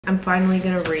I'm finally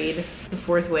gonna read The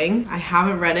Fourth Wing. I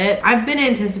haven't read it. I've been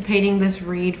anticipating this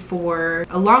read for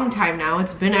a long time now.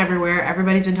 It's been everywhere.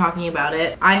 Everybody's been talking about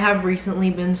it. I have recently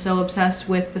been so obsessed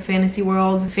with the fantasy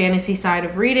world, fantasy side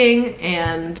of reading,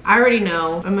 and I already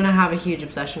know I'm gonna have a huge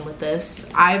obsession with this.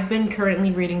 I've been currently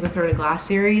reading the Throne of Glass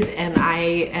series and I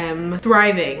am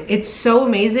thriving. It's so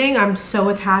amazing. I'm so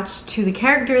attached to the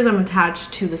characters. I'm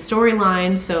attached to the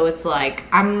storyline. So it's like,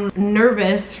 I'm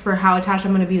nervous for how attached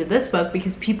I'm gonna be to this book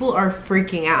because people are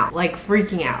freaking out, like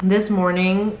freaking out. This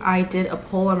morning, I did a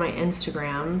poll on my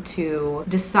Instagram to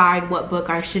decide what book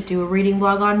I should do a reading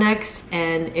vlog on next,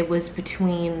 and it was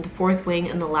between The Fourth Wing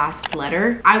and The Last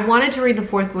Letter. I wanted to read The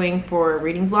Fourth Wing for a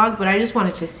reading vlog, but I just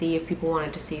wanted to see if people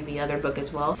wanted to see the other book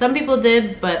as well. Some people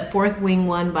did, but Fourth Wing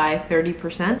won by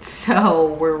 30%,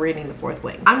 so we're reading The Fourth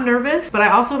Wing. I'm nervous, but I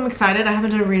also am excited. I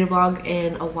haven't done a reading vlog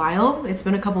in a while. It's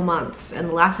been a couple months, and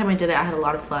the last time I did it, I had a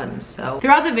lot of fun. So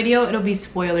throughout the video, it'll be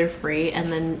spoiler free,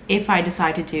 and then if I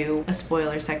decide to do a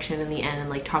spoiler section in the end and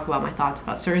like talk about my thoughts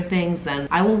about certain things, then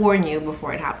I will warn you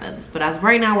before it happens. But as of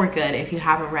right now, we're good. If you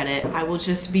haven't read it, I will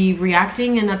just be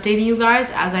reacting and updating you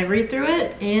guys as I read through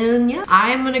it. And yeah,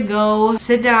 I'm gonna go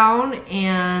sit down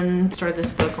and start this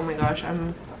book. Oh my gosh,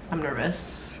 I'm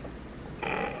nervous.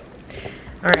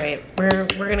 All right, we're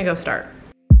gonna go start.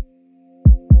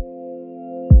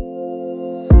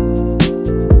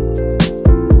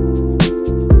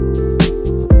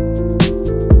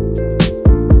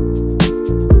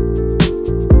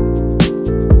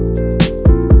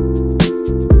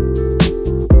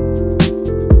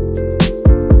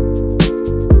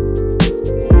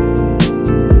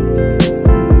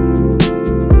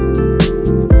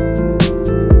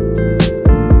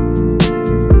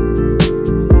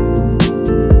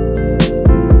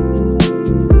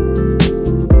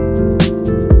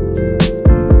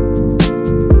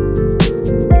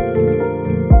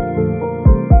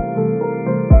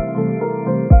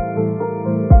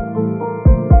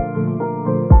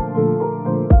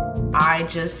 I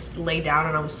just laid down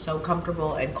and I was so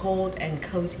comfortable and cold and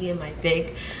cozy in my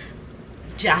big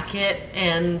jacket,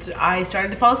 and I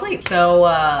started to fall asleep. So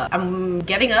I'm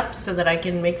getting up so that I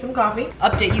can make some coffee,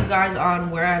 update you guys on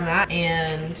where I'm at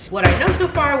and what I know so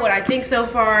far, what I think so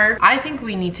far. I think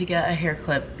we need to get a hair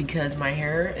clip because my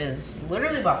hair is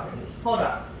literally bothering me. Hold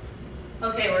up.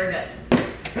 Okay, we're good.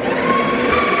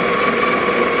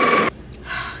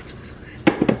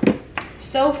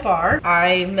 So far,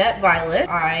 I met Violet.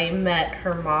 I met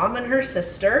her mom and her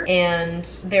sister, and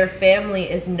their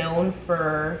family is known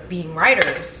for being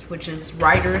riders, which is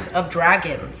riders of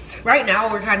dragons. Right now,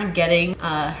 we're kind of getting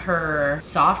her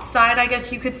soft side, I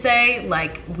guess you could say.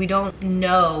 Like, we don't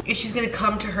know if she's gonna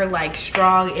come to her like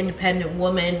strong, independent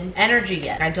woman energy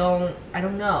yet. I don't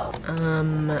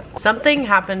know. Something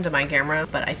happened to my camera,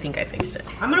 but I think I fixed it.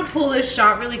 I'm gonna pull this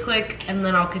shot really quick, and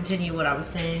then I'll continue what I was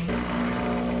saying.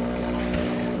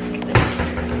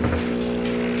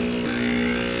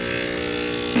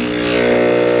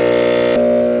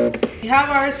 We have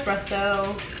our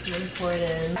espresso. Pour it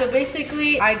in. So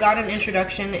basically, I got an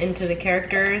introduction into the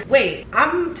characters. Wait,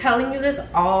 I'm telling you this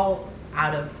all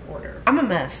out of order. I'm a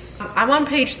mess. I'm on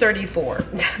page 34.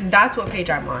 That's what page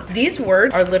I'm on. These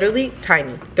words are literally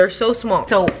tiny. They're so small.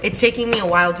 So it's taking me a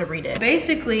while to read it.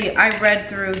 Basically, I read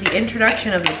through the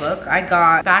introduction of the book. I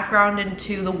got background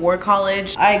into the war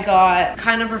college. I got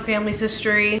kind of her family's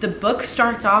history. The book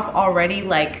starts off already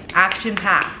like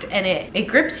action-packed, and it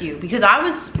grips you because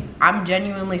I'm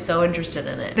genuinely so interested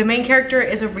in it. The main character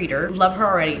is a reader. Love her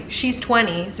already. She's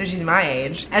 20, so she's my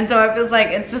age. And so it feels like,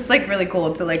 it's just like really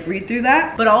cool to like read through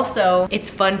that. But also, it's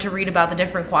fun to read about the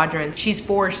different quadrants. She's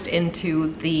forced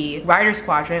into the Riders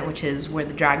Quadrant, which is where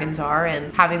the dragons are,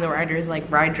 and having the riders like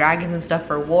ride dragons and stuff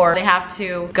for war. They have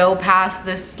to go past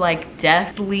this like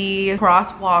deathly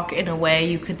crosswalk in a way,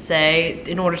 you could say,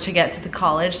 in order to get to the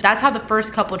college. That's how the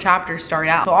first couple chapters start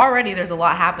out. So already there's a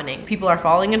lot happening. People are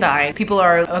falling and dying. People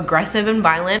are aggressive and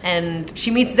violent, and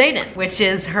she meets Xaden, which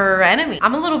is her enemy.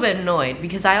 I'm a little bit annoyed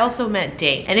because I also met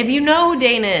Dain, and if you know who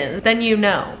Dain is, then you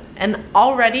know. And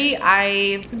already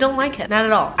I don't like him, not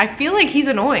at all. I feel like he's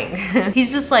annoying.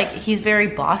 He's just like, he's very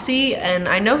bossy, and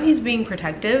I know he's being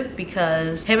protective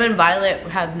because him and Violet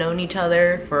have known each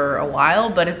other for a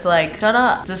while, but it's like, shut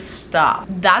up, just stop.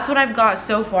 That's what I've got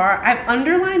so far. I've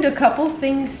underlined a couple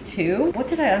things too. What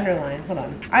did I underline? Hold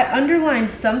on. I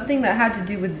underlined something that had to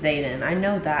do with Xaden. I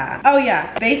know that. Oh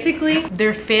yeah, basically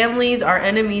their families are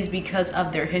enemies because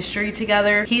of their history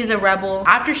together. He's a rebel.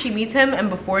 After she meets him and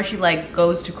before she like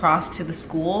goes to cross across to the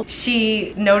school.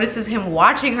 She notices him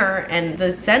watching her, and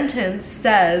the sentence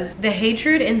says, "The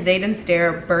hatred in Xaden's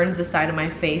stare burns the side of my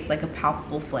face like a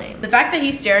palpable flame." The fact that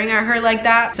he's staring at her like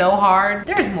that so hard,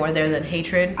 there's more there than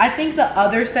hatred. I think the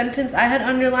other sentence I had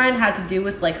underlined had to do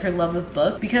with like her love of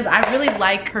books, because I really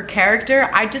like her character.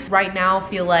 I just right now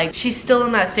feel like she's still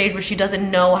in that stage where she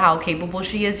doesn't know how capable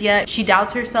she is yet. She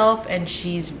doubts herself and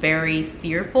she's very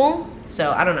fearful.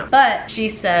 So I don't know. But she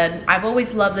said, "I've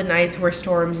always loved the nights where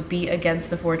storms beat against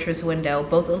the fortress window,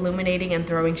 both illuminating and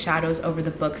throwing shadows over the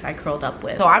books I curled up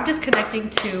with." So I'm just connecting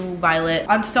to Violet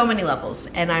on so many levels,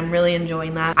 and I'm really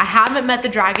enjoying that. I haven't met the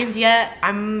dragons yet.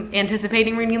 I'm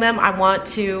anticipating reading them. I want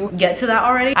to get to that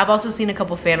already. I've also seen a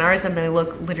couple fan arts and they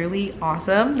look literally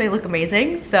awesome. They look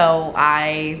amazing. So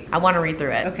I want to read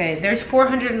through it. Okay, there's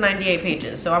 498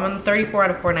 pages. So I'm on 34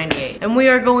 out of 498. And we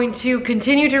are going to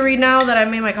continue to read now that I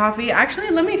made my coffee.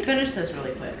 Actually, let me finish this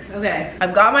really quick. Okay,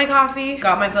 I've got my coffee,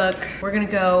 got my book. We're gonna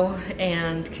go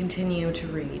and continue to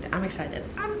read. I'm excited.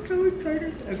 I'm so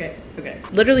excited. Okay.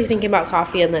 Literally thinking about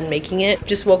coffee and then making it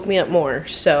just woke me up more.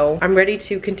 So I'm ready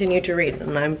to continue to read,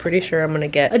 and I'm pretty sure I'm gonna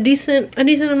get a decent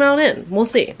amount in. We'll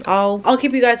see. I'll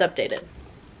keep you guys updated.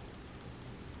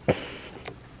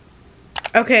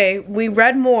 Okay, we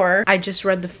read more. I just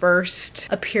read the first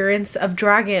appearance of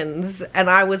dragons and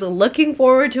I was looking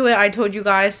forward to it. I told you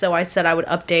guys, so I said I would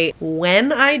update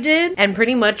when I did, and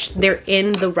pretty much they're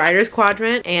in the writer's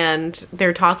quadrant and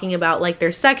they're talking about like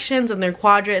their sections and their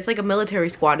quadrant. It's like a military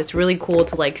squad. It's really cool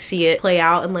to like see it play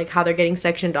out and like how they're getting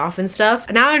sectioned off and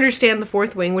stuff. Now I understand the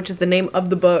Fourth Wing, which is the name of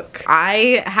the book.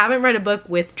 I haven't read a book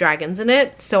with dragons in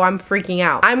it, so I'm freaking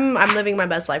out. I'm living my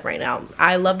best life right now.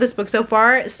 I love this book so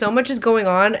far. So much is going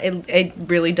on. It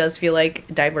really does feel like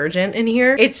Divergent in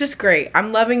here. It's just great.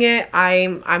 I'm loving it.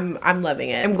 I'm loving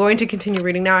it. I'm going to continue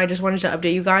reading now. I just wanted to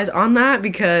update you guys on that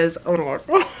because oh my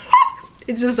god.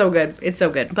 It's just so good. It's so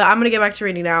good. But I'm gonna get back to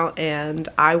reading now and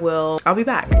I'll be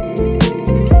back.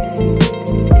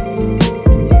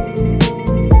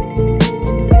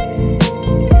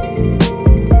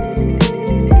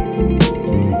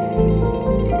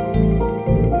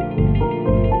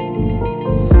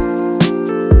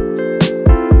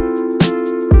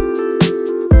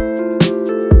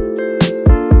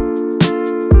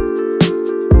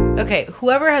 Okay,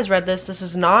 whoever has read this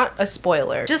is not a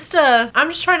spoiler. I'm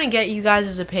just trying to get you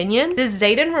guys' opinion. Does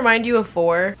Xaden remind you of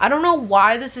 4? I don't know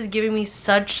why this is giving me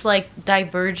such like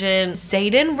Divergent.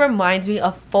 Xaden reminds me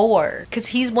of 4 because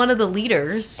he's one of the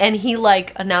leaders and he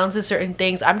like announces certain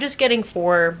things. I'm just getting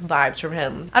 4 vibes from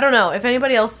him. I don't know. If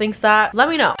anybody else thinks that, let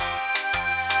me know.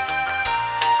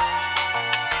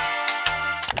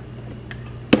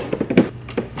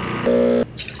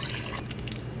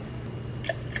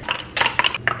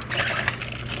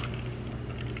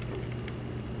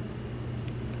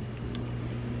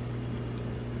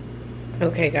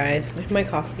 Okay guys, I have my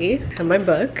coffee and my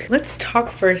book. Let's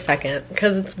talk for a second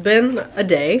because it's been a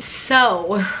day.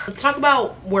 So let's talk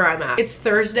about where I'm at. It's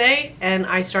Thursday and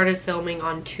I started filming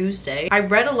on Tuesday. I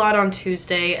read a lot on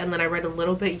Tuesday and then I read a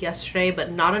little bit yesterday,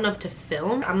 but not enough to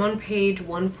film. I'm on page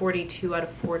 142 out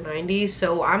of 490,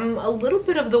 so I'm a little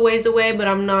bit of the ways away, but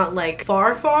I'm not like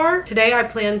far. Today I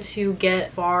plan to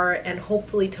get far and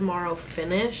hopefully tomorrow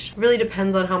finish. Really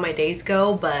depends on how my days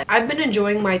go, but I've been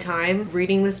enjoying my time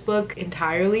reading this book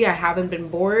entirely. I haven't been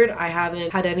bored. I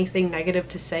haven't had anything negative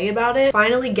to say about it.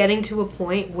 Finally getting to a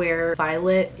point where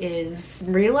Violet is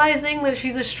realizing that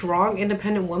she's a strong,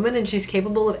 independent woman and she's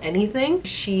capable of anything.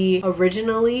 She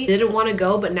originally didn't want to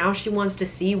go, but now she wants to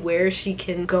see where she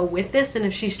can go with this and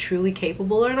if she's truly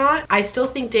capable or not. I still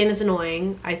think Dain is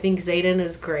annoying. I think Xaden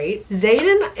is great.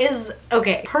 Xaden is,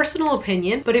 okay, personal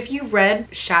opinion, but if you read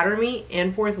Shatter Me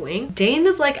and Fourth Wing, Dain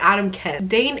is like Adam Kent.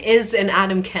 Dain is an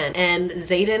Adam Kent and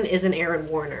Xaden is an Aaron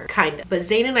Warner, kind of. But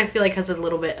Xaden I feel like has a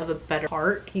little bit of a better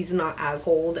heart. He's not as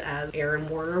cold as Aaron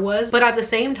Warner was, but at the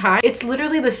same time, it's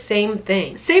literally the same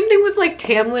thing. Same thing with like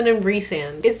Tamlin and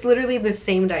Rhysand. It's literally the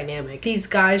same dynamic. These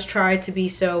guys try to be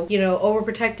so, you know,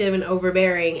 overprotective and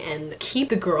overbearing and keep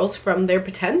the girls from their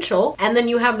potential. And then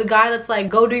you have the guy that's like,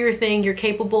 go do your thing, you're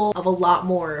capable of a lot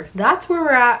more. That's where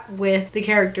we're at with the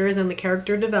characters and the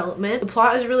character development. The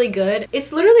plot is really good.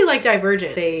 It's literally like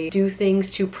Divergent. They do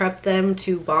things to prep them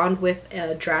to bond with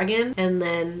a dragon, and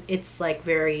then it's like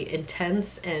very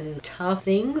intense and tough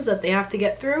things that they have to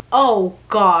get through. Oh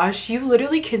gosh, you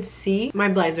literally can see my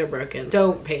blinds are broken.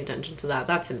 Don't pay attention to that.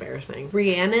 That's embarrassing.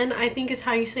 Rhiannon, I think is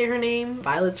how you say her name.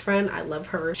 Violet's friend. I love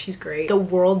her. She's great. The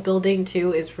world building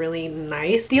too is really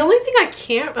nice. The only thing I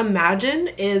can't imagine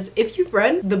is, if you've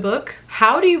read the book,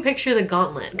 how do you picture the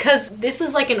gauntlet? Because this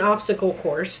is like an obstacle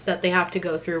course that they have to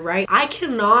go through, right? I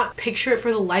cannot picture it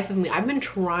for the life of me. I've been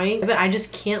trying, but I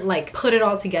just can't like put it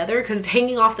all together because it's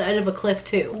hanging off the edge of a cliff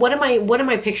too. What am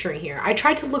I picturing here? I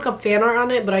tried to look up fan art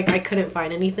on it, but I couldn't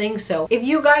find anything. So if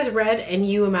you guys read and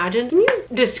you imagine, can you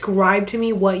describe to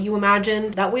me what you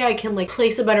imagine? That way I can like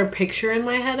place a better picture in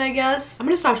my head, I guess. I'm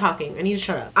gonna stop talking. I need to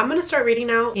shut up. I'm gonna start reading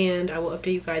now and I will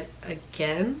update you guys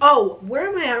again. Oh, where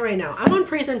am I at right now? I'm on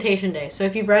presentation day. So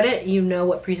if you've read it, you know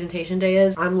what presentation day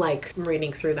is. I'm like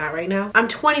reading through that right now. I'm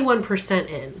 21%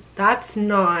 in. That's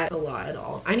not a lot at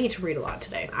all. I need to read a lot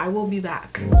today. I will be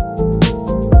back.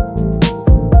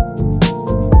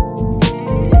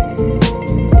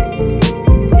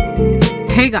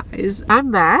 Hey guys,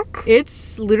 I'm back.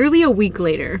 It's literally a week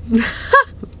later.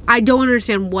 I don't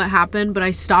understand what happened, but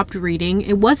I stopped reading.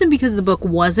 It wasn't because the book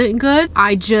wasn't good.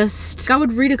 I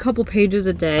would read a couple pages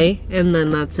a day and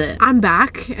then that's it. I'm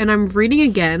back and I'm reading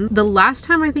again. The last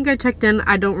time I think I checked in,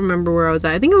 I don't remember where I was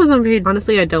at. I think it was on page,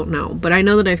 honestly, I don't know. But I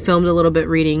know that I filmed a little bit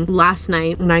reading last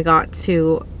night when I got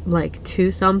to like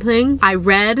 2 something. I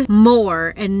read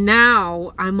more and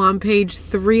now I'm on page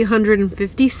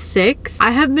 356.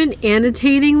 I have been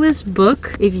annotating this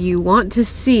book. If you want to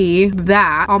see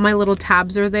that, all my little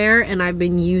tabs are there and I've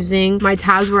been using my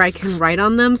tabs where I can write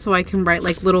on them so I can write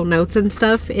like little notes and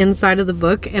stuff inside of the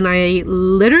book, and I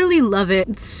literally love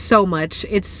it so much.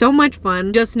 It's so much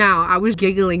fun. Just now I was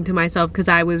giggling to myself because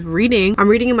I was reading. I'm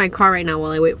reading in my car right now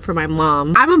while I wait for my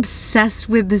mom. I'm obsessed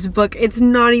with this book. It's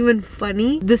not even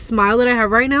funny. The smile that I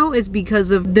have right now is because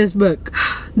of this book.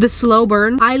 The slow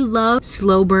burn. I love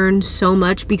slow burn so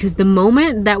much because the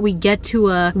moment that we get to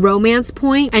a romance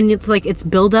point and it's like it's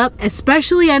build up,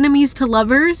 especially enemies to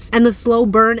lovers and the slow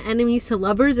burn enemies to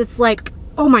lovers, it's like,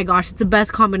 oh my gosh, it's the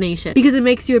best combination because it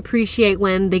makes you appreciate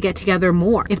when they get together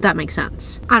more, if that makes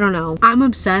sense. I don't know. I'm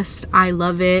obsessed. I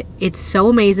love it. It's so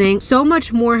amazing. So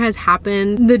much more has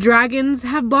happened. The dragons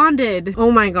have bonded.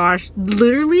 Oh my gosh.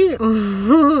 Literally,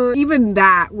 even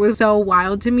that was so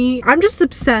wild to me. I'm just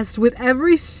obsessed with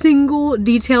every single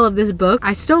detail of this book.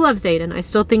 I still love Xaden. I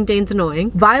still think Dane's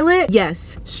annoying. Violet,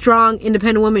 yes, strong,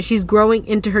 independent woman. She's growing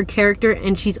into her character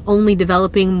and she's only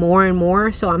developing more and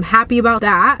more. So I'm happy about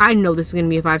that. I know this is gonna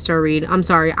be a 5-star read. I'm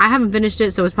sorry, I haven't finished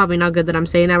it, so it's probably not good that I'm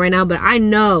saying that right now, but I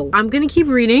know I'm gonna keep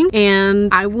reading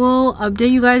and I will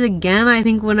update you guys again. I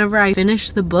think whenever I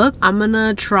finish the book, I'm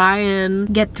gonna try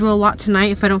and get through a lot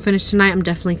tonight. If I don't finish tonight, I'm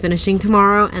definitely finishing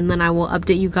tomorrow, and then I will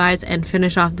update you guys and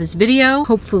finish off this video,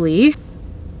 hopefully.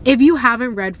 If you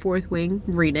haven't read Fourth Wing,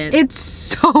 read it. It's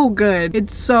so good.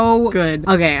 It's so good.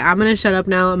 Okay, I'm gonna shut up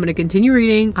now. I'm gonna continue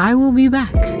reading. I will be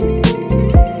back.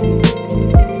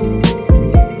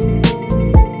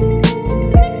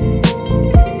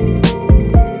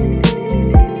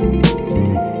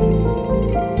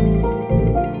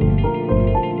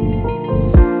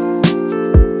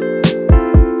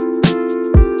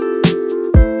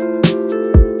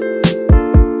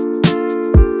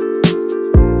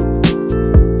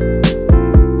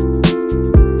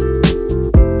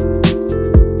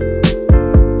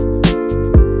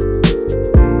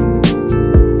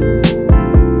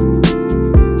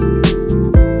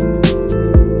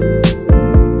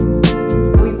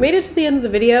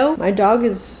 Video. My dog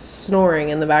is snoring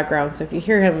in the background, so if you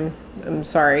hear him, I'm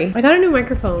sorry. I got a new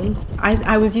microphone.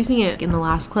 I was using it in the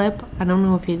last clip. I don't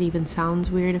know if it even sounds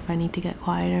weird, if I need to get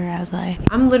quieter as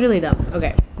I'm literally done.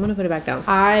 Okay, I'm gonna put it back down.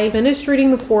 I finished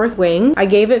reading The Fourth Wing. I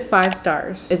gave it 5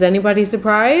 stars. Is anybody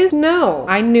surprised? No,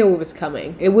 I knew it was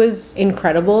coming. It was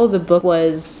incredible. The book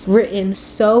was written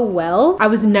so well. I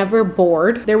was never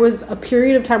bored. There was a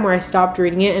period of time where I stopped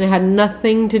reading it and it had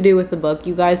nothing to do with the book.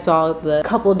 You guys saw the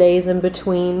couple days in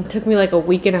between. It took me like a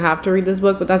week and a half to read this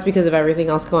book, but that's because of everything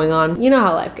else going on. You know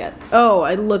how life gets. Oh,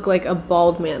 I look like a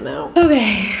bald man now.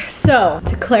 Okay, so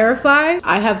to clarify,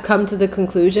 I have come to the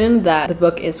conclusion that the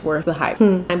book is worth the hype.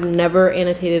 I've never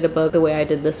annotated a book the way I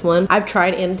did this one. I've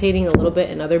tried annotating a little bit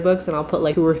in other books and I'll put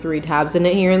like 2 or 3 tabs in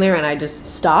it here and there and I just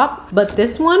stop. But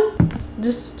this one,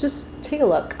 just take a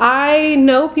look. I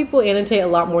know people annotate a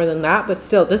lot more than that, but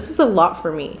still, this is a lot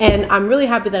for me. And I'm really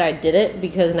happy that I did it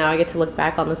because now I get to look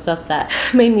back on the stuff that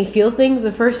made me feel things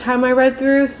the first time I read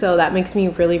through. So that makes me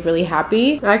really, really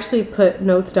happy. I actually put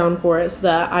notes down for it so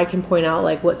that I can point out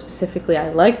like what specifically I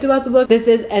liked about the book. This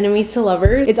is Enemies to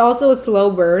Lovers. It's also a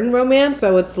slow burn romance,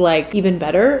 so it's like even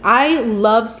better. I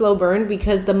love slow burn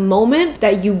because the moment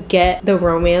that you get the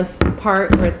romance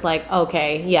part where it's like,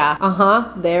 okay, yeah,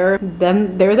 they're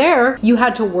there. You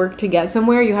had to work to get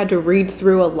somewhere. You had to read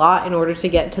through a lot in order to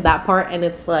get to that part, and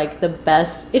it's like the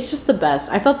best. It's just the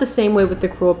best. I felt the same way with the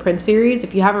Cruel Prince series.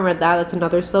 If you haven't read that, that's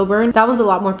another slow burn. That one's a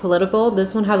lot more political.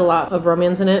 This one has a lot of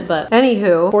romance in it, but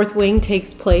anywho, Fourth Wing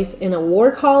takes place in a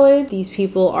war college. These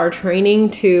people are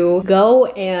training to go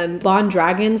and bond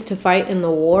dragons to fight in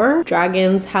the war.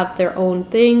 Dragons have their own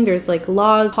thing. There's like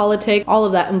laws, politics, all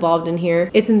of that involved in here.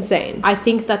 It's insane. I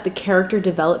think that the character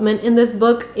development in this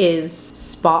book is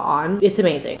spot on. It's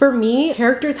amazing. For me,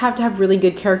 characters have to have really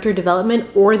good character development,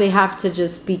 or they have to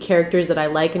just be characters that I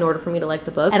like in order for me to like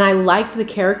the book. And I liked the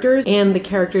characters and the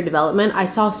character development. I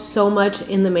saw so much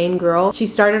in the main girl. She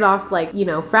started off like, you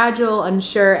know, fragile,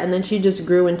 unsure, and then she just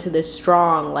grew into this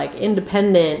strong, like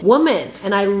independent woman.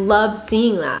 And I love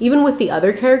seeing that. Even with the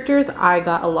other characters, I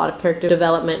got a lot of character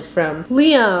development from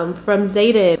Liam, from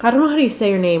Xaden. I don't know how you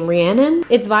say her name, Rhiannon?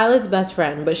 It's Violet's best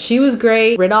friend, but she was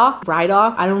great. Ridoff,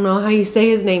 I don't know how you say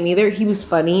his name either. He was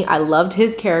funny. I loved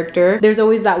his character. There's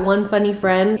always that one funny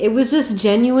friend. It was just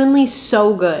genuinely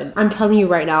so good. I'm telling you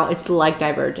right now, it's like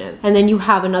Divergent. And then you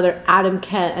have another Adam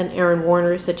Kett and Aaron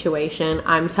Warner situation.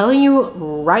 I'm telling you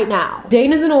right now.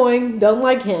 Dane is annoying. Don't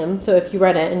like him. So if you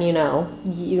read it and you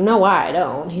know why I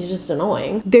don't. He's just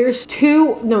annoying. There's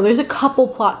a couple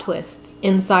plot twists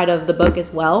inside of the book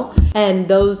as well. And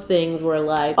those things were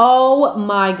like, oh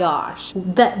my gosh.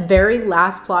 That very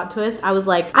last plot twist, I was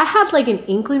like, I had like an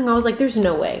inkling. I was like, there's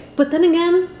no way. But then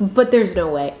again, there's no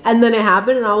way. And then it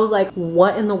happened and I was like,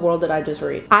 what in the world did I just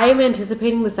read? I am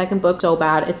anticipating the second book so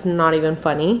bad. It's not even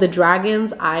funny. The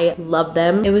dragons, I love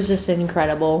them. It was just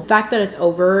incredible. The fact that it's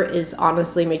over is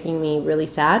honestly making me really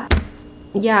sad.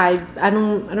 Yeah, I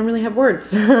don't really have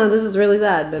words. This is really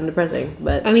sad and depressing.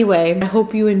 But anyway, I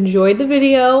hope you enjoyed the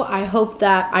video. I hope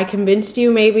that I convinced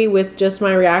you maybe with just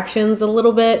my reactions a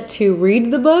little bit to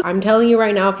read the book. I'm telling you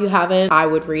right now, if you haven't, I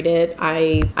would read it.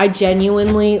 I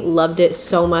genuinely loved it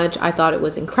so much. I thought it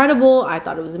was incredible. I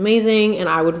thought it was amazing, and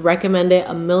I would recommend it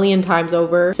a million times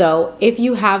over. So if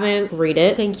you haven't, read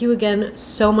it. Thank you again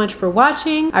so much for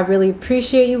watching. I really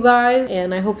appreciate you guys,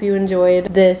 and I hope you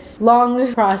enjoyed this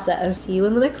long process. See you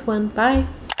in the next one. Bye.